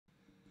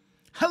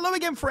Hello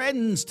again,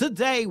 friends!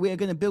 Today we are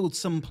going to build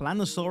some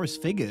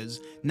Plannosaurus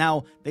figures.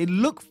 Now, they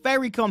look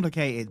very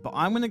complicated, but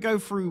I'm going to go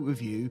through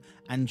with you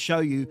and show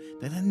you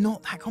that they're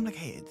not that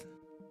complicated.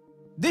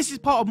 This is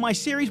part of my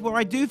series where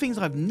I do things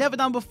I've never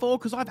done before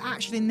because I've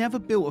actually never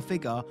built a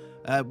figure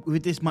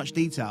with this much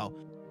detail.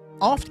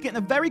 After getting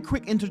a very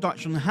quick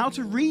introduction on how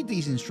to read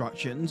these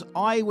instructions,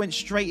 I went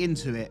straight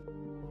into it.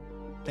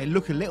 They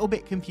look a little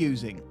bit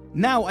confusing.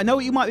 Now, I know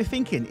what you might be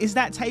thinking. Is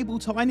that table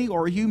tiny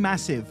or are you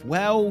massive?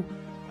 Well,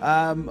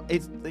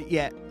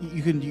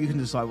 you can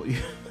decide what you...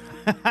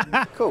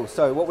 Cool,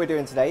 so what we're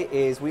doing today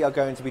is we are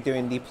going to be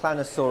doing the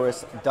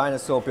Plannosaurus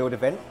dinosaur build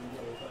event.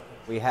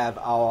 We have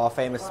our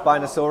famous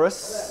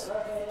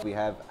Spinosaurus, we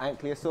have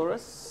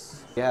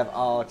Ankylosaurus, we have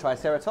our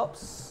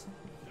Triceratops,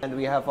 and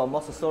we have our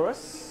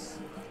Mosasaurus.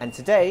 And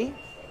today,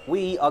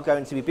 we are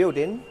going to be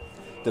building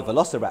the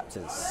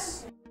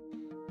Velociraptors.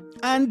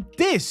 And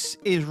this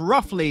is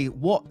roughly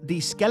what the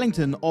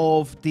skeleton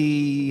of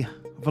the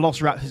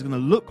Velociraptor is going to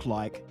look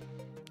like.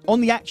 On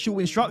the actual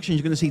instructions,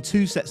 you're going to see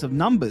two sets of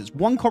numbers.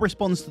 One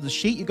corresponds to the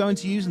sheet you're going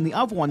to use, and the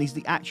other one is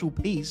the actual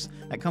piece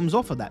that comes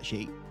off of that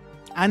sheet.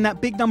 And that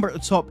big number at the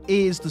top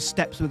is the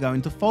steps we're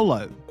going to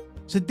follow.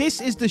 So this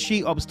is the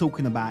sheet I was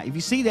talking about. If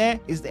you see there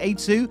is the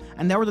A2,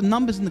 and there are the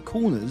numbers in the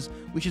corners,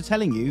 which are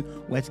telling you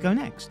where to go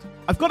next.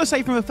 I've got to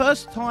say, from a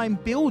first-time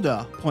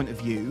builder point of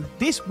view,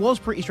 this was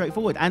pretty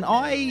straightforward, and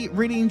I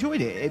really enjoyed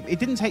it. It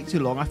didn't take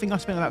too long. I think I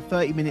spent about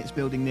 30 minutes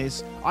building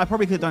this. I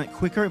probably could have done it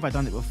quicker if I'd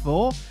done it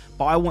before,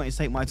 but I wanted to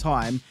take my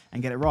time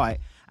and get it right.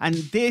 And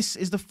this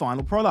is the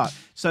final product.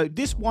 So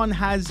this one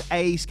has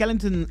a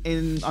skeleton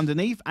in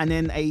underneath and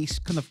then a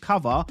kind of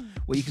cover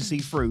where you can see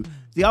through.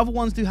 The other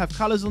ones do have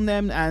colors on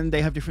them and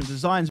they have different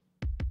designs.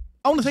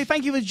 I want to say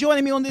thank you for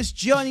joining me on this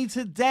journey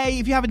today.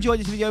 If you have enjoyed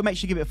this video, make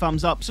sure you give it a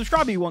thumbs up.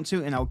 Subscribe if you want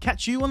to, and I'll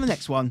catch you on the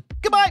next one.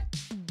 Goodbye!